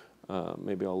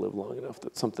 Maybe I'll live long enough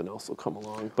that something else will come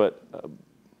along. But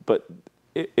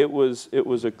it was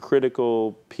a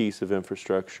critical piece of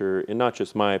infrastructure, and not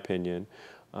just my opinion,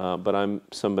 but I'm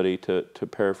somebody, to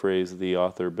paraphrase the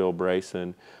author Bill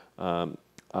Bryson,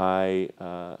 I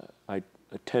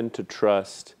tend to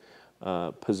trust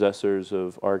possessors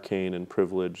of arcane and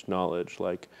privileged knowledge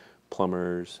like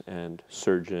plumbers and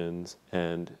surgeons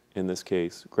and, in this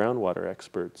case, groundwater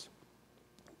experts.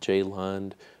 Jay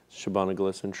Lund, Shabana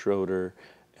Glisson Schroeder,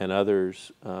 and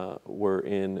others were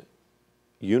in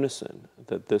unison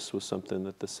that this was something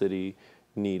that the city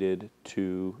needed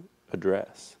to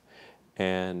address.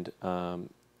 And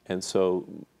so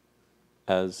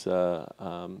as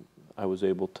I was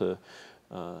able to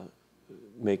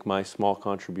make my small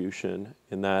contribution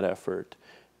in that effort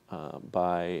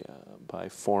by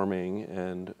forming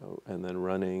and then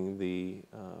running the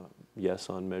Yes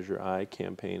on Measure I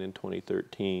campaign in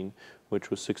 2013, which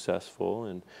was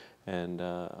successful and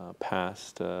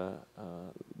passed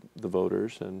the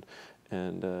voters,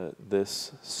 and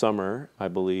this summer, I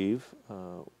believe,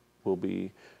 we'll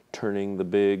be turning the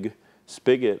big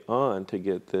spigot on to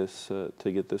get this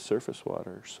surface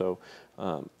water. So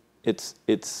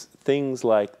it's things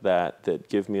like that that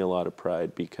give me a lot of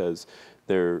pride, because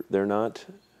they're not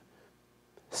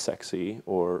sexy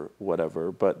or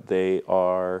whatever, but they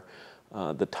are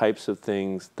the types of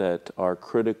things that are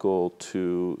critical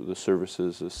to the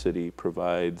services the city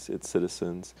provides its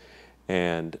citizens,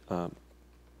 and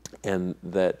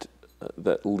that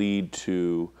lead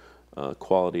to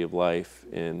quality of life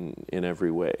in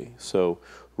every way. So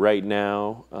right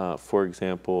now, for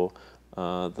example,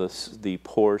 the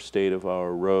poor state of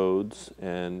our roads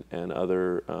and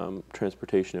other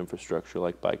transportation infrastructure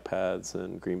like bike paths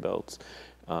and green belts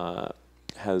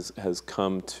has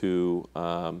come to,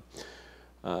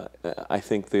 I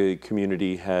think the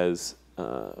community has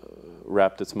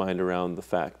wrapped its mind around the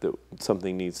fact that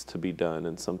something needs to be done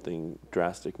and something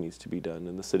drastic needs to be done,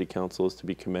 and the city council is to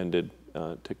be commended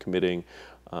to committing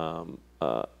a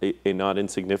not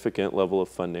insignificant level of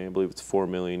funding. I believe it's $4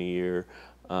 million a year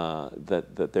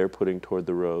that they're putting toward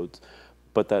the roads,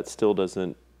 but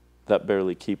that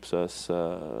barely keeps us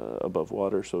above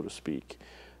water, so to speak.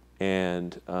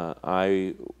 And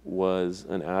I was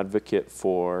an advocate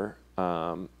for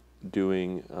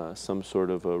doing some sort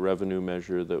of a revenue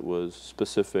measure that was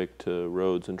specific to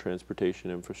roads and transportation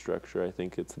infrastructure. I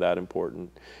think it's that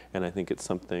important, and I think it's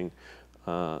something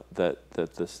that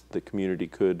the community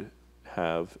could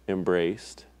have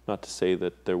embraced. Not to say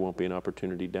that there won't be an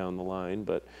opportunity down the line,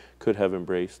 but could have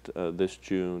embraced this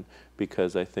June,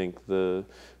 because I think the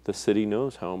city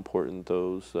knows how important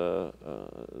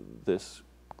this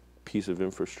piece of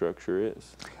infrastructure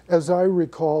is. As I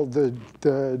recall, the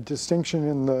distinction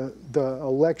in the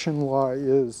election law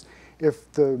is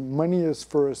if the money is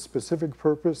for a specific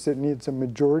purpose, it needs a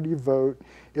majority vote.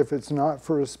 If it's not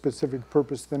for a specific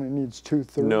purpose, then it needs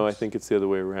 2/3. No, I think it's the other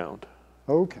way around.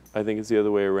 Okay. I think it's the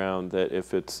other way around, that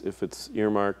if it's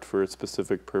earmarked for a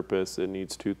specific purpose, it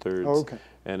needs 2/3. Okay.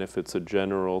 And if it's a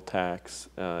general tax,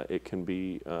 it can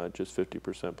be just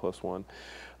 50% plus one.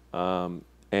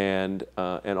 And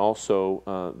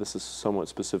also, this is somewhat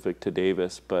specific to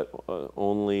Davis, but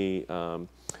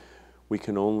we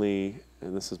can only,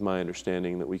 and this is my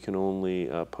understanding, that we can only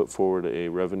put forward a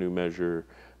revenue measure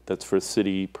that's for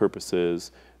city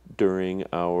purposes during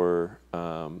our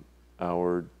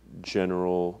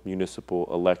general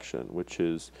municipal election, which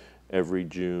is every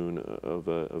June of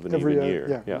an even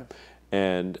year. Yeah.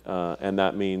 And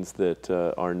that means that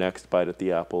our next bite at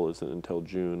the apple isn't until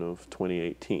June of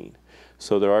 2018.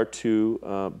 So there are two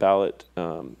ballot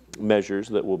measures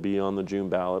that will be on the June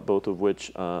ballot, both of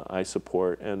which I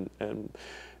support and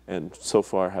so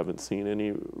far haven't seen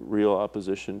any real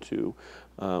opposition to,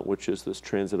 which is this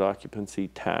transit occupancy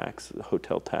tax, the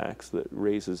hotel tax, that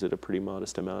raises it a pretty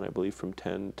modest amount, I believe from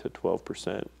 10 to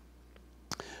 12%.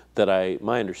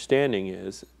 My understanding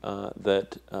is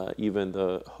that even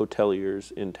the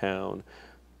hoteliers in town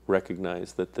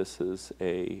recognize that this is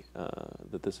a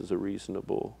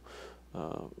reasonable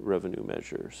revenue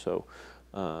measure. So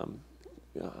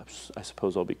I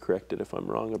suppose I'll be corrected if I'm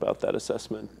wrong about that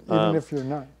assessment. Even if you're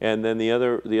not. And then the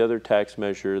other tax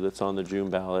measure that's on the June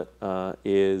ballot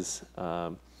is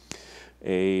a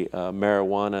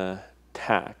marijuana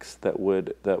tax that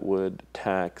would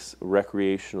tax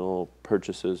recreational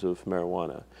purchases of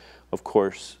marijuana. Of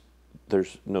course,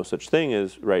 there's no such thing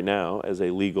as right now as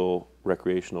a legal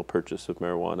recreational purchase of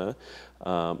marijuana,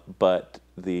 but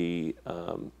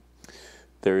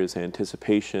there is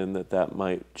anticipation that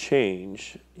might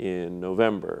change in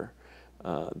November,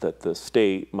 that the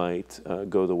state might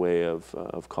go the way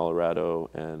of Colorado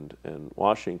and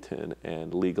Washington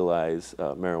and legalize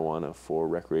marijuana for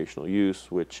recreational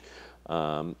use, which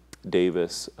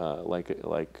Davis,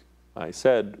 like I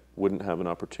said, wouldn't have an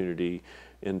opportunity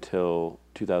until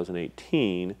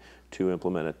 2018 to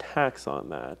implement a tax on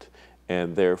that.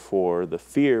 And therefore the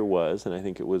fear was, and I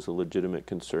think it was a legitimate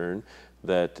concern,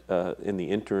 that in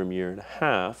the interim year and a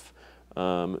half,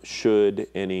 should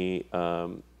any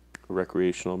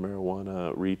recreational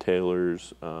marijuana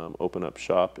retailers open up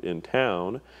shop in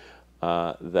town,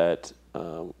 that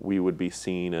we would be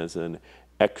seen as an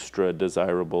extra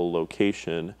desirable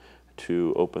location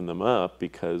to open them up,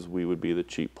 because we would be the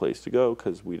cheap place to go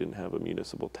because we didn't have a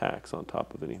municipal tax on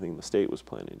top of anything the state was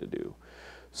planning to do.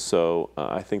 So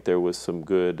I think there was some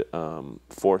good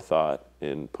forethought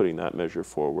in putting that measure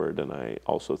forward, and I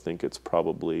also think it's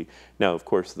probably, now of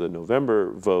course the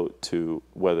November vote to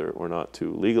whether or not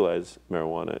to legalize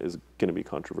marijuana is going to be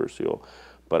controversial,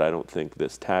 but I don't think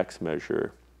this tax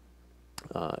measure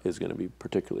is going to be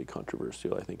particularly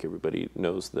controversial. I think everybody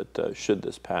knows that should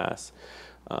this pass,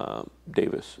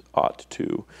 Davis ought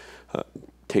to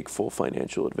take full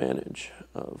financial advantage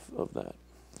of that.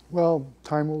 Well,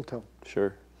 time will tell.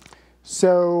 Sure.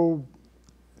 So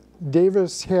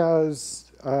Davis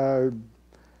has a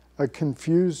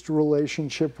confused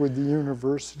relationship with the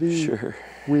university. Sure.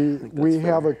 We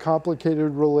have a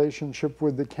complicated relationship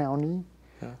with the county.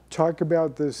 Yeah. Talk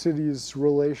about the city's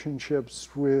relationships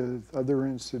with other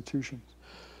institutions.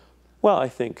 Well, I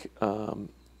think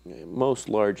most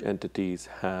large entities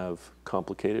have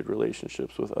complicated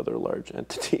relationships with other large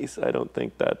entities. I don't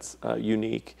think that's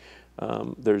unique.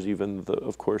 There's even,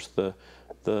 of course, the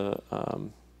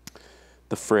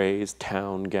phrase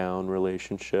town gown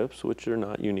relationships, which are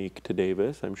not unique to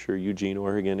Davis. I'm sure Eugene,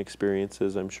 Oregon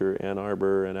experiences. I'm sure Ann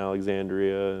Arbor and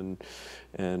Alexandria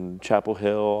and Chapel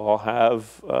Hill all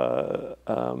have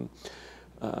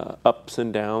ups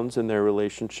and downs in their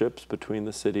relationships between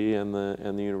the city and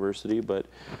the university. But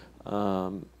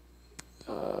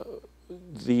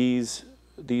these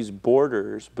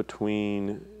borders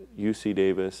between UC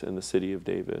Davis and the city of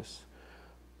Davis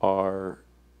are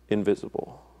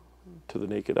invisible to the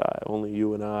naked eye. Only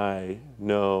you and I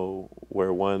know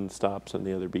where one stops and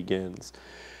the other begins.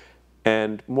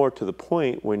 And more to the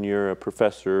point, when you're a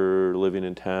professor living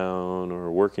in town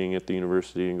or working at the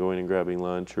university and going and grabbing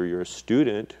lunch, or you're a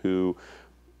student who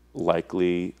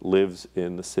likely lives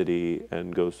in the city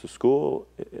and goes to school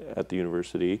at the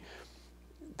university,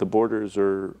 the borders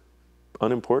are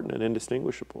unimportant and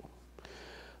indistinguishable.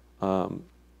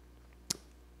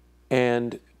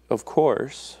 And of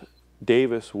course,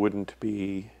 Davis wouldn't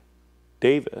be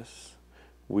Davis.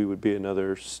 We would be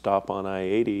another stop on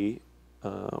I-80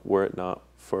 were it not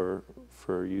for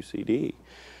UCD.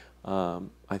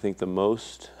 I think the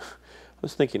most, I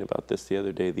was thinking about this the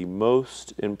other day, the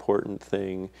most important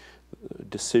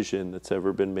decision that's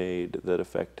ever been made that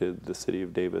affected the city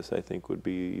of Davis, I think, would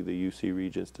be the UC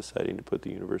Regents deciding to put the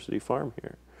university farm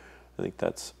here. I think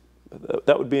that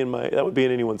would be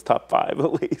in anyone's top 5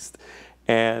 at least.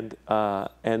 And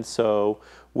so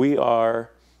we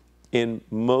are in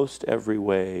most every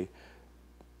way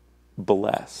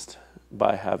blessed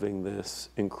by having this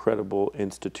incredible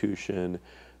institution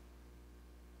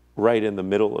right in the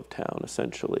middle of town,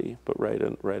 essentially, but right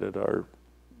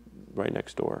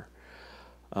next door.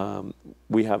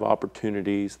 We have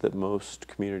opportunities that most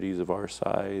communities of our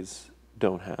size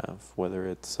don't have, whether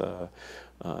it's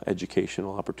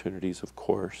educational opportunities, of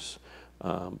course,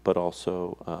 but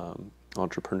also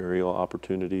entrepreneurial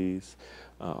opportunities,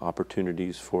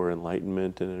 opportunities for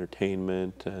enlightenment and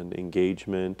entertainment and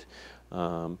engagement.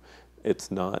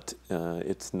 It's not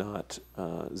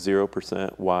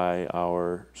 0% why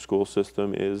our school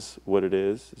system is what it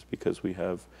is. It's because we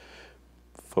have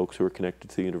folks who are connected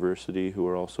to the university who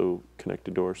are also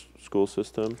connected to our school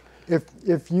system.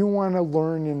 If you want to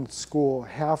learn in school,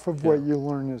 half of what you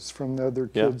learn is from the other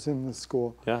kids in the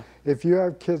school. Yeah. If you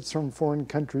have kids from foreign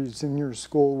countries in your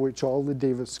school, which all the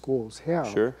Davis schools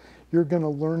have, you're going to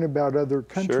learn about other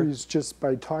countries just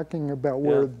by talking about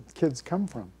where kids come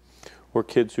from. Or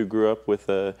kids who grew up with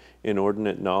an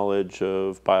inordinate knowledge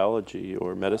of biology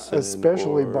or medicine,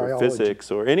 especially or biology, physics,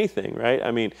 or anything, right?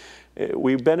 I mean,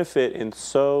 we benefit in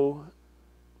so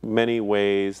many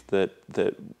ways that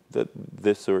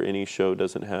this or any show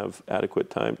doesn't have adequate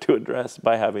time to address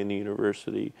by having the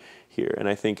university here. And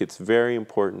I think it's very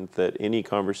important that any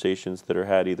conversations that are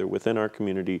had either within our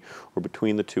community or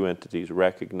between the two entities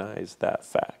recognize that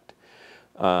fact.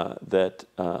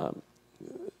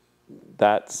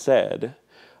 That said,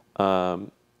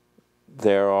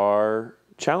 there are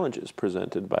challenges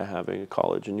presented by having a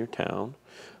college in your town.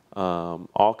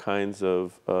 All kinds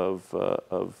of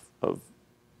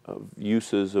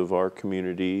uses of our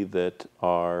community that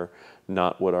are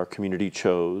not what our community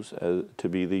chose to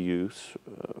be the use,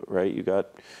 right? You got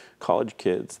college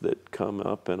kids that come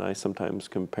up, and I sometimes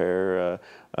compare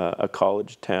a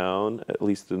college town, at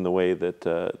least in the way that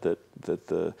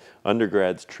the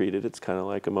undergrads treat it. It's kind of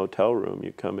like a motel room.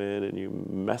 You come in and you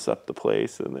mess up the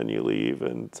place, and then you leave,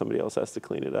 and somebody else has to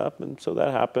clean it up, and so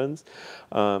that happens.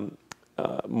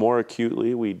 More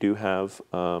acutely, we do have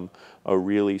a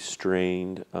really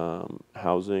strained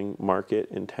housing market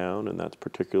in town, and that's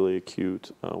particularly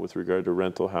acute with regard to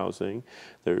rental housing.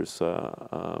 There's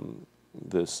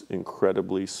this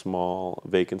incredibly small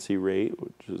vacancy rate,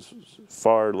 which is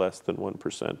far less than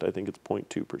 1%. I think it's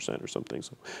 0.2% or something.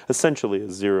 So essentially a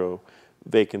zero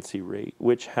vacancy rate,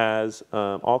 which has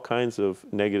all kinds of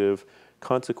negative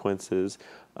consequences,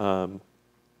 not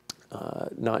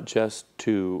just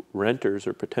to renters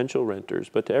or potential renters,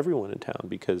 but to everyone in town,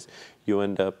 because you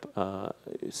end up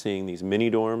seeing these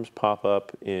mini dorms pop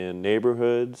up in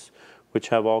neighborhoods, which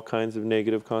have all kinds of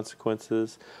negative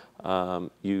consequences.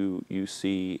 You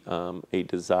see a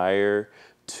desire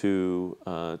to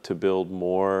build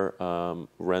more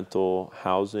rental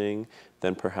housing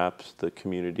than perhaps the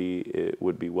community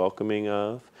would be welcoming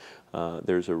of.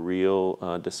 There's a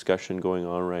real discussion going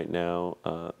on right now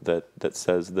that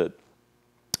says that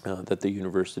the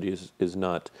university is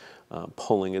not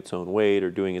pulling its own weight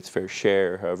or doing its fair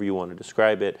share, however you want to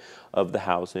describe it, of the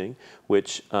housing,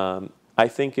 which I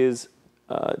think is,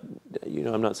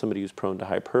 I'm not somebody who's prone to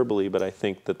hyperbole, but I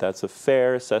think that that's a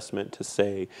fair assessment to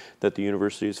say that the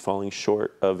university is falling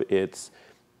short of its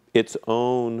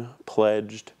own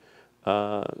pledged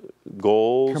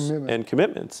goals and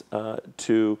commitments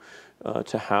to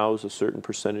house a certain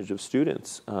percentage of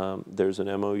students. There's an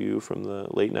MOU from the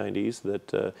late 90s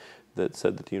that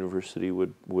said that the university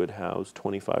would house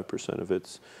 25% of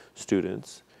its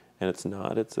students, and it's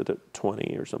not. It's at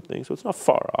 20 or something, so it's not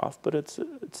far off, but it's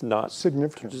not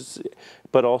significant.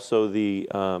 But also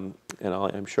and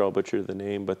I'm sure I'll butcher the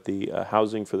name, but the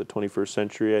Housing for the 21st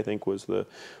Century, I think, was the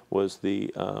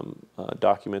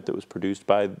document that was produced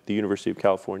by the University of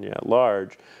California at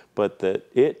large, but that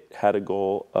it had a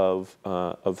goal of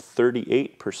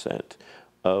 38%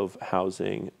 of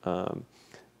housing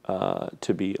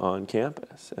to be on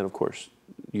campus. And of course,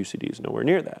 UCD is nowhere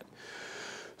near that.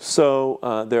 So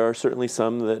there are certainly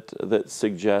some that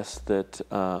suggest that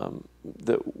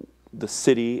that the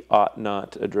city ought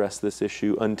not address this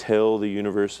issue until the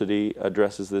university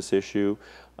addresses this issue.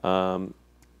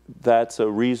 That's a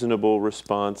reasonable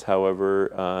response.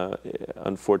 However,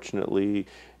 unfortunately,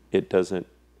 it doesn't.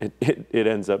 It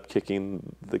ends up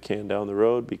kicking the can down the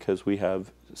road because we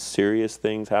have serious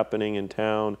things happening in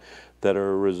town that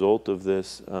are a result of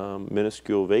this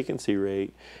minuscule vacancy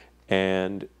rate.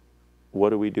 And what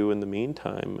do we do in the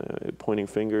meantime? Pointing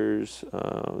fingers,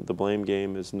 the blame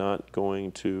game is not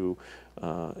going to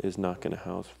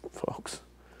house folks.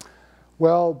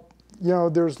 Well, you know,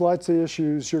 there's lots of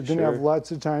issues. You're going to have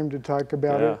lots of time to talk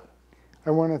about it. I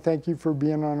want to thank you for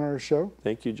being on our show.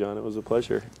 Thank you, John. It was a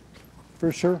pleasure.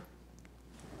 For sure.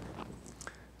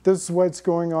 This is what's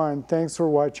going on. Thanks for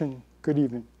watching. Good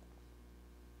evening.